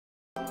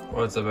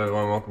What's up,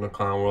 everyone? Welcome to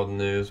Clown World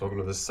News. Welcome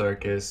to the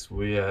circus.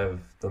 We have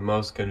the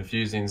most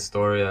confusing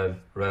story I've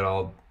read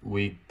all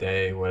week,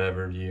 day,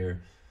 whatever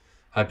year.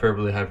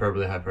 Hyperbole,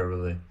 hyperbole,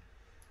 hyperbole.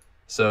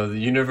 So, the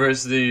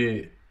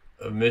University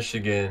of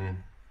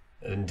Michigan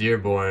in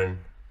Dearborn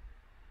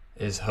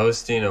is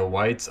hosting a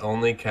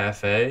whites-only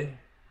cafe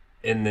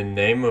in the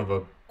name of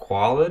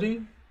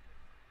equality?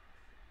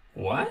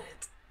 What?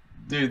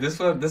 Dude, this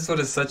one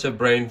is such a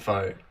brain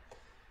fart.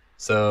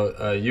 So,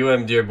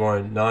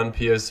 Dearborn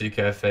Non-POC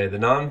Cafe. The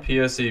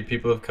Non-POC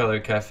People of Color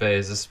Cafe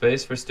is a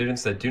space for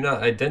students that do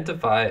not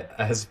identify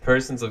as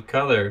persons of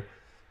color,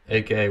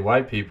 aka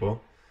white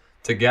people,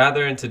 to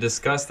gather and to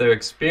discuss their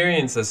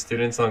experience as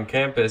students on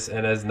campus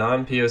and as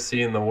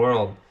non-POC in the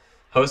world,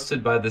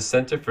 hosted by the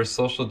Center for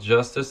Social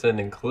Justice and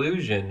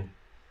Inclusion.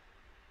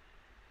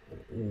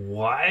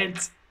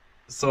 What?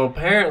 So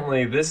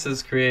apparently this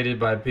is created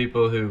by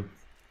people who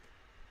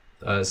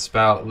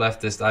spout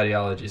leftist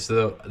ideology.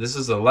 So this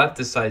is a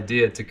leftist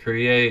idea to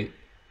create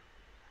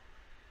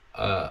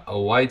a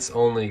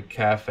whites-only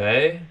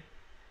cafe.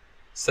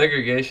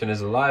 Segregation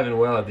is alive and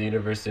well at the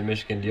University of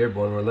Michigan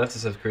Dearborn, where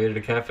leftists have created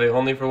a cafe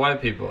only for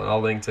white people. And I'll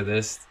link to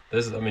this.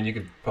 I mean, you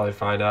could probably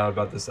find out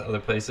about this at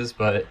other places,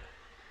 but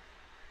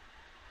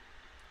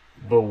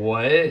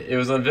what? It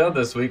was unveiled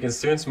this week, and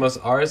students must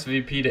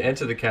RSVP to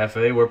enter the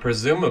cafe, where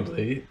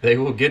presumably they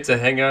will get to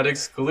hang out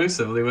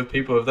exclusively with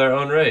people of their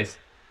own race.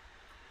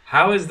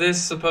 How is this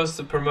supposed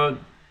to promote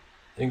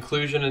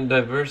inclusion and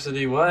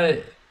diversity?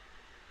 What?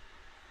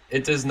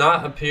 It does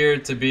not appear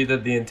to be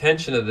that the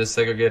intention of this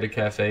segregated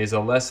cafe is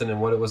a lesson in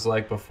what it was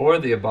like before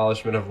the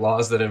abolishment of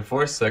laws that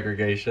enforce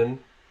segregation.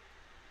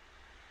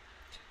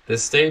 The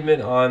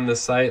statement on the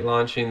site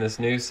launching this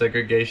new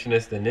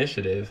segregationist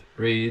initiative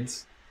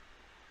reads,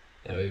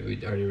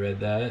 we already read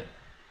that,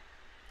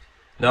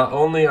 not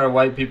only are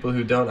white people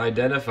who don't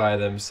identify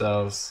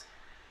themselves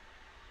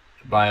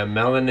by a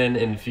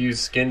melanin-infused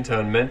skin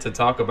tone meant to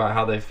talk about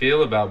how they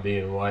feel about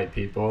being white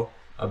people,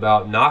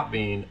 about not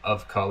being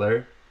of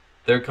color,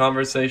 their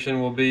conversation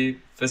will be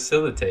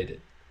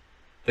facilitated.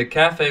 The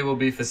cafe will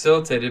be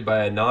facilitated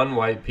by a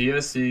non-white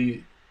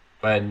POC,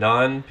 by a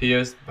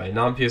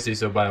non-POC,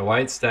 so by a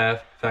white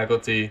staff,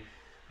 faculty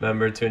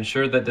member to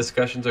ensure that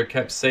discussions are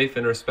kept safe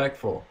and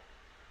respectful.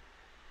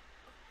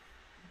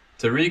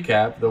 To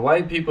recap, the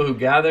white people who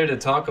gather to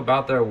talk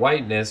about their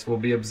whiteness will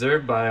be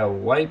observed by a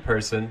white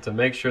person to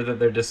make sure that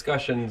their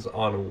discussions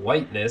on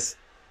whiteness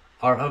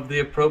are of the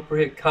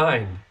appropriate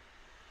kind.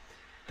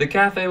 The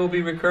cafe will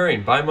be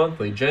recurring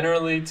bi-monthly,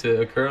 generally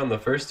to occur on the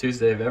first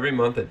Tuesday of every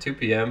month at 2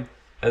 p.m.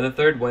 and the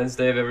third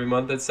Wednesday of every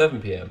month at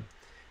 7 p.m.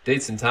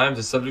 Dates and times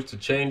are subject to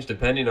change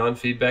depending on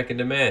feedback and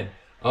demand.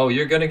 Oh,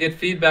 you're going to get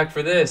feedback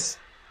for this.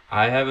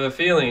 I have a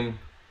feeling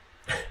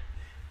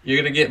you're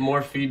going to get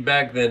more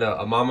feedback than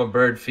a mama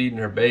bird feeding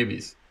her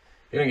babies.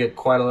 You're going to get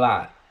quite a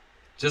lot.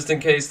 Just in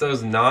case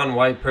those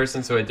non-white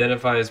persons who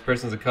identify as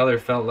persons of color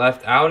felt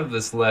left out of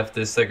this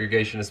leftist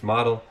segregationist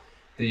model,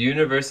 the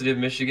University of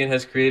Michigan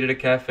has created a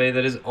cafe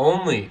that is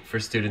only for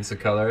students of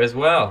color as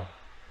well.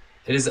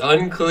 It is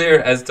unclear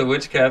as to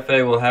which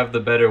cafe will have the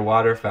better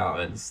water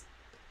fountains.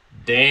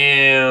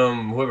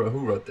 Damn,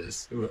 who wrote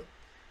this?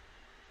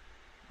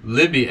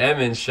 Libby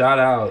Evans, shout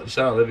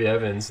out Libby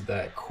Evans,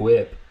 that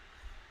quip.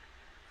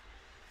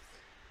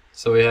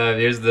 So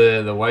here's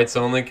the whites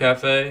only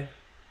cafe,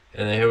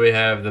 and then here we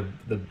have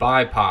the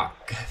BIPOC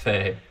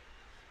cafe,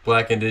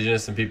 Black,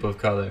 Indigenous, and People of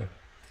Color.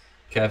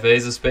 Cafe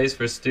is a space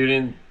for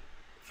students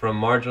from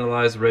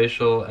marginalized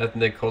racial,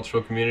 ethnic,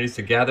 cultural communities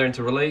to gather and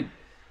to relate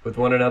with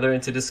one another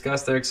and to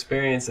discuss their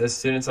experience as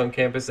students on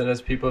campus and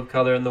as people of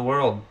color in the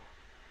world.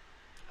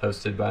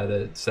 Hosted by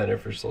the Center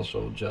for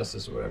Social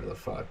Justice or whatever the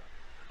fuck.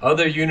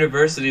 Other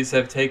universities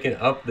have taken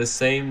up the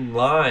same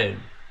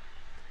line.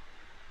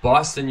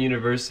 Boston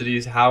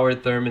University's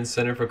Howard Thurman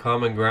Center for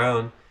Common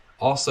Ground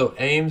also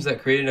aims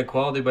at creating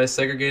equality by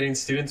segregating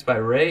students by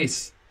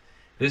race.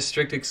 This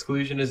strict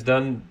exclusion is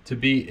done to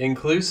be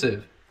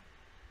inclusive.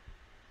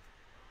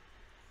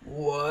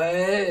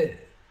 What?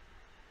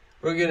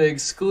 We're gonna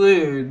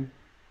exclude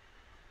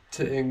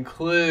to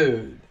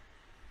include.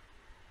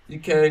 You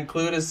can't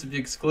include us if you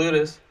exclude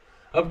us.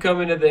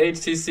 Upcoming at the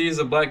HTC is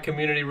a Black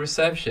Community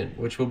Reception,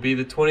 which will be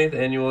the 20th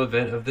annual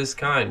event of this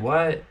kind.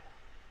 What?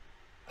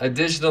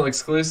 Additional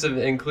exclusive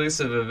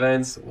inclusive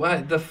events.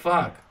 What the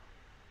fuck?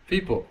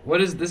 People,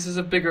 this is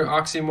a bigger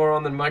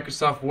oxymoron than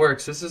Microsoft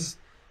Works. This is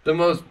the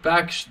most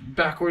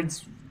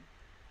backwards,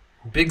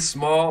 big,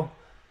 small,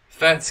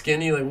 fat,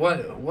 skinny, like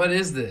what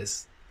is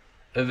this?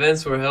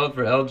 Events were held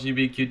for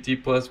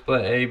LGBTQ plus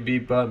A, B,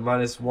 but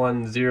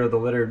 -1, 0, the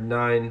letter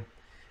 9,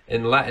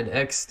 and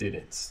Latinx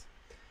students.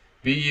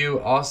 BU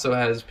also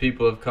has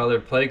People of Color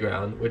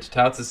Playground, which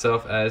touts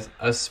itself as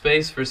a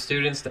space for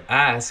students to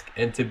ask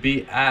and to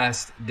be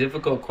asked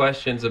difficult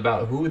questions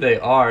about who they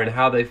are and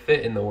how they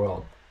fit in the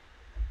world.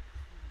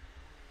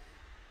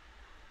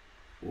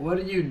 What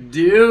are you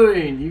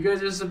doing? You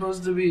guys are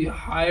supposed to be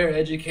higher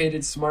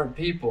educated, smart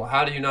people.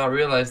 How do you not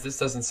realize this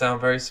doesn't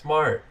sound very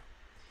smart?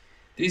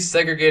 These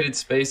segregated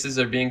spaces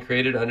are being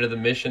created under the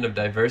mission of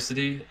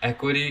diversity,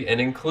 equity,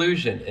 and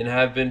inclusion and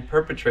have been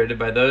perpetrated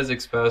by those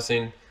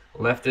espousing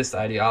leftist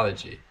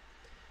ideology.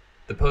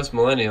 The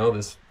Postmillennial,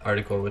 this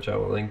article which I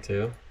will link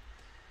to,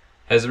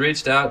 has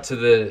reached out to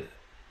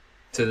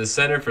the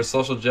Center for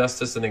Social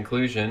Justice and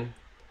Inclusion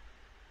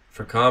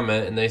for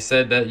comment, and they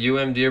said that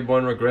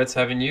Dearborn regrets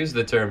having used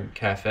the term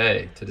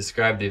cafe to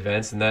describe the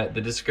events and that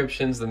the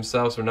descriptions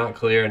themselves were not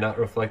clear and not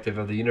reflective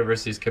of the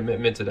university's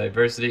commitment to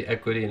diversity,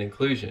 equity, and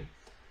inclusion.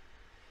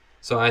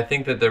 So I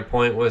think that their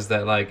point was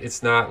that, like,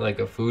 it's not like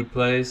a food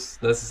place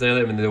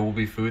necessarily. I mean, there will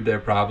be food there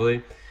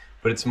probably,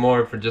 but it's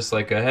more for just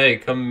like a, hey,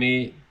 come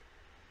meet,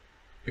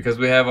 because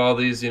we have all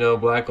these,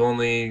 black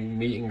only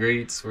meet and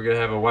greets. We're going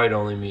to have a white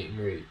only meet and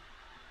greet.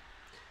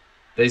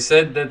 They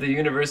said that the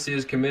university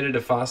is committed to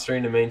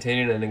fostering and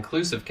maintaining an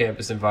inclusive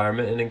campus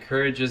environment and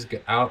encourages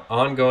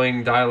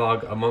ongoing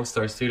dialogue amongst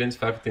our students,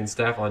 faculty, and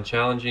staff on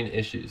challenging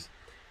issues.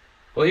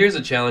 Well, here's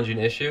a challenging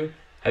issue.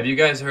 Have you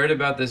guys heard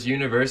about this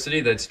university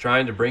that's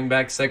trying to bring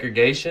back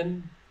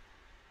segregation?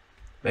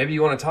 Maybe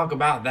you want to talk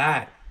about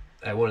that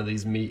at one of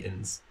these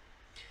meetings.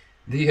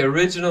 The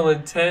original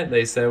intent,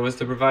 they said, was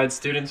to provide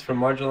students from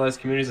marginalized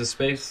communities a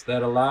space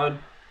that allowed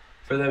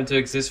for them to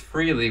exist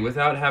freely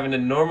without having to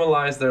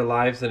normalize their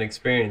lives and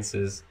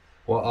experiences,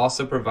 while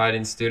also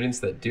providing students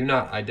that do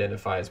not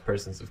identify as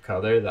persons of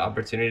color the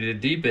opportunity to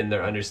deepen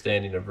their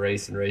understanding of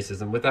race and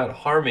racism without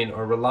harming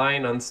or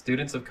relying on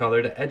students of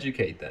color to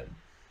educate them.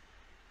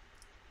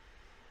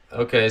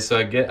 Okay, so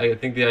I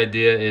think the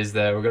idea is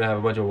that we're going to have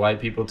a bunch of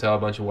white people tell a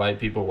bunch of white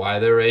people why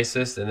they're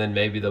racist, and then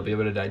maybe they'll be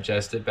able to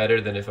digest it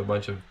better than if a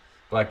bunch of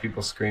black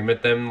people scream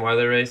at them why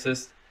they're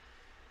racist.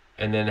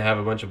 And then have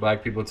a bunch of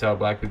black people tell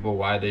black people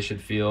why they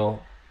should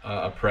feel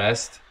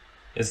oppressed,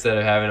 instead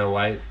of having a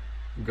white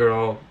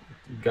girl,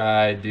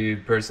 guy,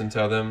 dude, person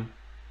tell them.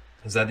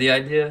 Is that the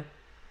idea?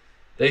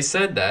 They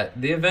said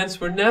that the events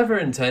were never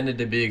intended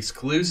to be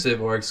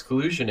exclusive or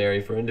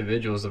exclusionary for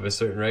individuals of a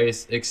certain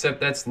race,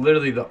 except that's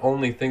literally the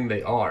only thing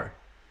they are.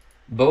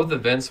 Both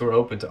events were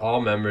open to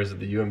all members of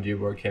the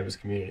Dearborn campus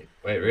community.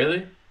 Wait,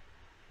 really?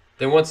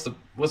 Then what's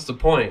the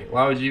point?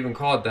 Why would you even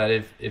call it that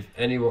if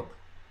anyone...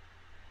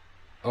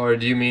 Or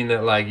do you mean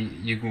that, like,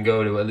 you can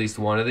go to at least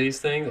one of these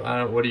things?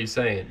 What are you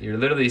saying? You're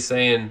literally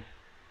saying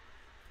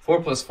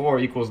 4 plus 4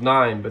 equals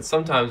 9, but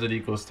sometimes it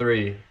equals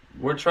 3.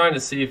 We're trying to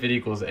see if it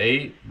equals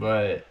 8,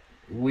 but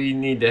we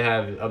need to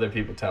have other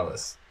people tell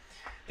us.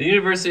 The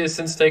university has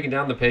since taken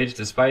down the page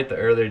despite the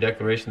earlier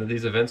declaration that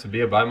these events would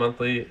be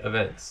bi-monthly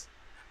events.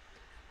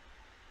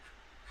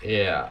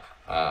 Yeah.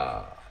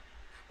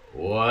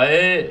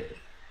 What?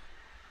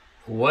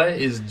 What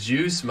is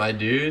juice, my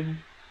dude?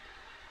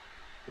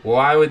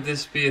 Why would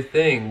this be a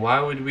thing? Why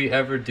would we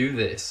ever do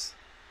this?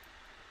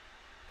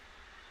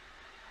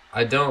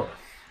 I don't...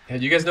 Do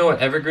you guys know what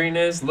Evergreen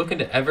is? Look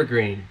into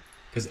Evergreen.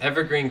 Because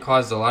Evergreen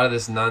caused a lot of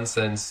this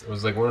nonsense. It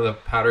was like one of the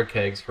powder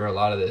kegs for a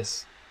lot of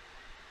this.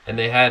 And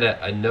they had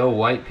a no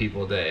white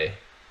people day.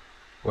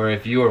 Where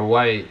if you were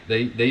white...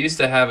 They used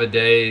to have a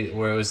day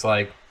where it was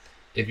like...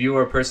 If you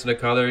were a person of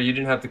color, you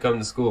didn't have to come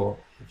to school.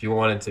 If you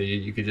wanted to.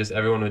 You could just...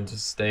 Everyone would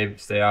just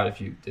stay out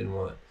if you didn't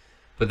want.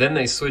 But then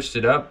they switched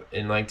it up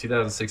in like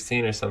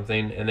 2016 or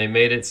something, and they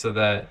made it so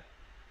that,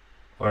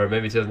 or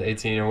maybe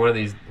 2018 or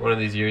one of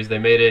these years, they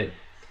made it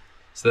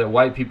so that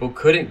white people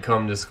couldn't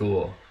come to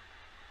school.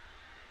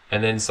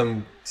 And then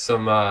some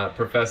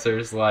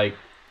professors like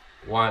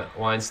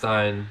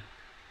Weinstein,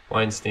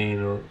 one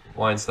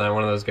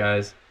of those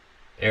guys,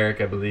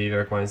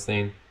 Eric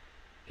Weinstein,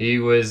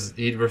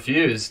 he'd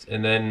refused,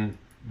 and then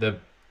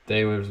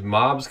there was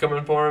mobs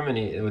coming for him,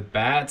 and with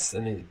bats,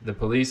 and the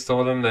police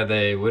told him that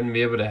they wouldn't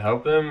be able to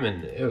help him,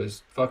 and it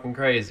was fucking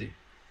crazy.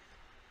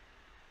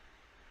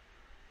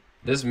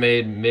 This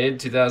made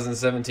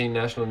mid-2017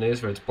 national news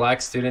for its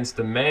black students'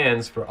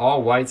 demands for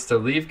all whites to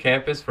leave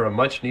campus for a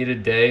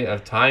much-needed day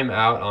of time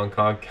out on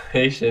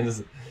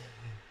Caucasians.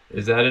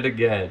 Is at it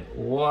again.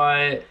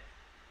 What?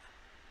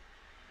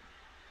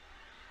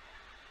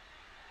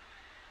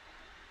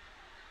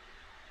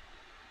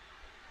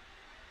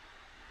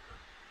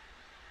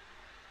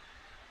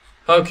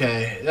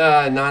 Okay,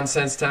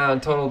 nonsense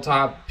town, total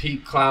top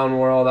peak clown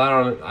world.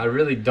 I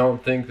really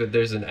don't think that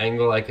there's an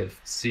angle I could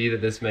see that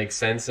this makes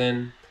sense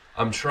in.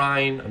 I'm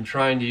trying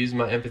to use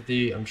my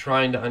empathy. I'm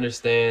trying to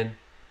understand.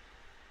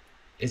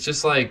 It's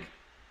just like,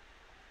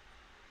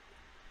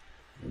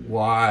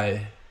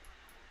 why?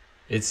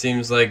 It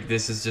seems like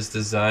this is just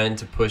designed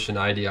to push an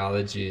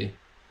ideology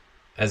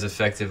as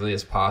effectively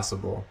as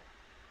possible.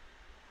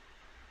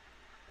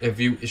 If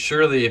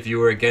you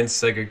were against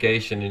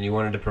segregation and you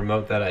wanted to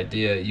promote that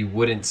idea, you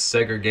wouldn't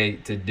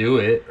segregate to do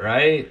it,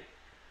 right?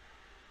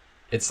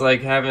 It's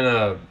like having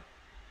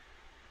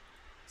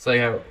it's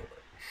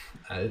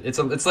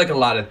like a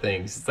lot of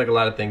things. It's like a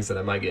lot of things that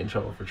I might get in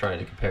trouble for trying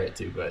to compare it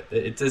to, but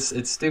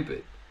it's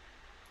stupid.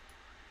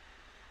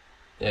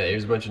 Yeah,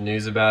 here's a bunch of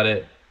news about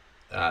it.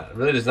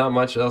 Really, there's not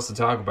much else to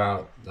talk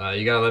about.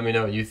 You gotta let me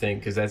know what you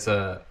think, because that's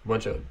a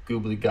bunch of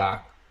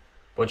gobbledygook,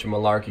 bunch of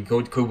malarkey.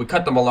 Could we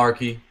cut the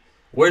malarkey?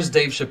 Where's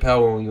Dave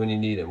Chappelle when you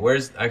need him?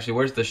 Where's the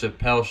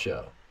Chappelle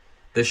Show?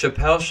 The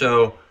Chappelle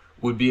Show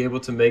would be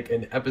able to make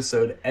an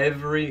episode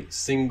every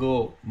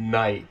single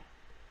night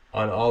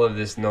on all of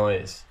this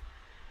noise.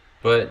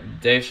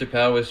 But Dave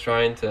Chappelle was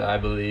trying to, I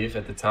believe,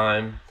 at the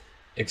time,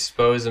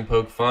 expose and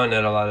poke fun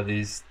at a lot of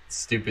these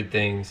stupid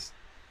things.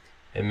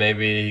 And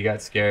maybe he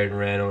got scared and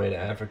ran away to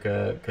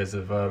Africa because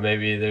of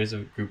maybe there's a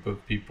group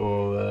of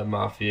people,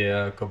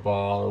 mafia,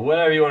 cabal, or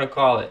whatever you want to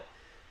call it,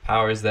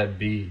 powers that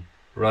be,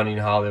 running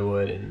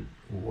Hollywood and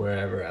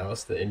wherever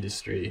else, the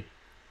industry.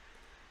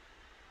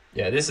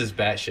 Yeah, this is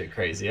batshit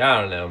crazy.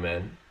 I don't know,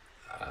 man.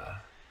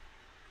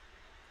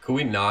 Could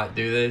we not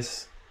do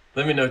this?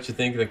 Let me know what you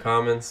think in the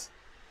comments.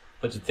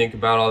 What you think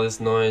about all this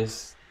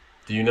noise.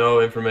 Do you know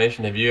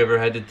information? Have you ever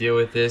had to deal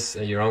with this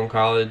at your own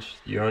college,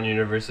 your own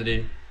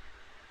university?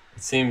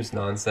 It seems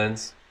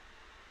nonsense.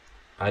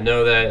 I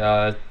know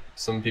that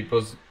some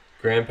people's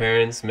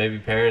grandparents, maybe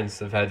parents,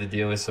 have had to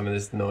deal with some of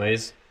this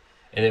noise,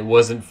 and it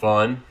wasn't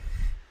fun.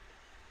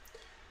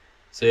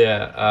 So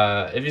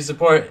yeah, if you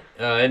support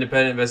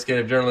independent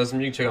investigative journalism,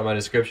 you can check out my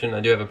description.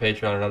 I do have a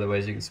Patreon and other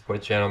ways you can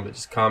support the channel, but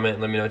just comment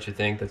and let me know what you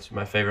think. That's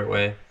my favorite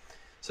way.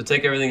 So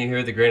take everything you hear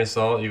with a grain of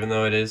salt, even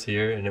though it is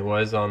here and it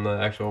was on the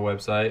actual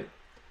website.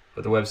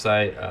 But the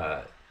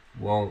website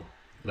won't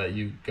let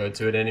you go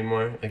to it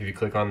anymore. Like if you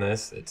click on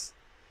this,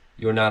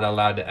 you're not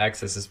allowed to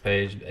access this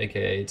page,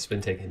 aka it's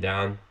been taken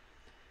down.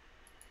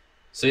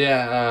 So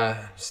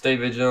yeah, stay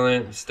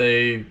vigilant,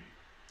 stay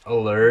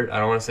alert. I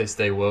don't want to say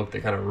stay woke. They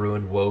kind of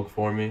ruined woke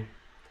for me.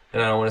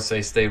 And I don't want to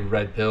say stay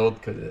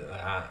red-pilled because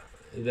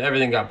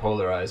everything got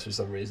polarized for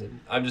some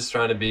reason. I'm just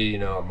trying to be,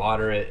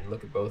 moderate and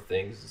look at both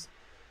things.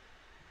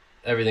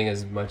 Everything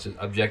as much as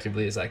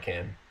objectively as I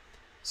can.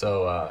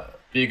 So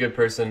be a good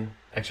person,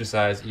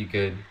 exercise, eat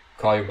good,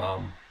 call your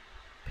mom.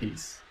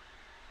 Peace.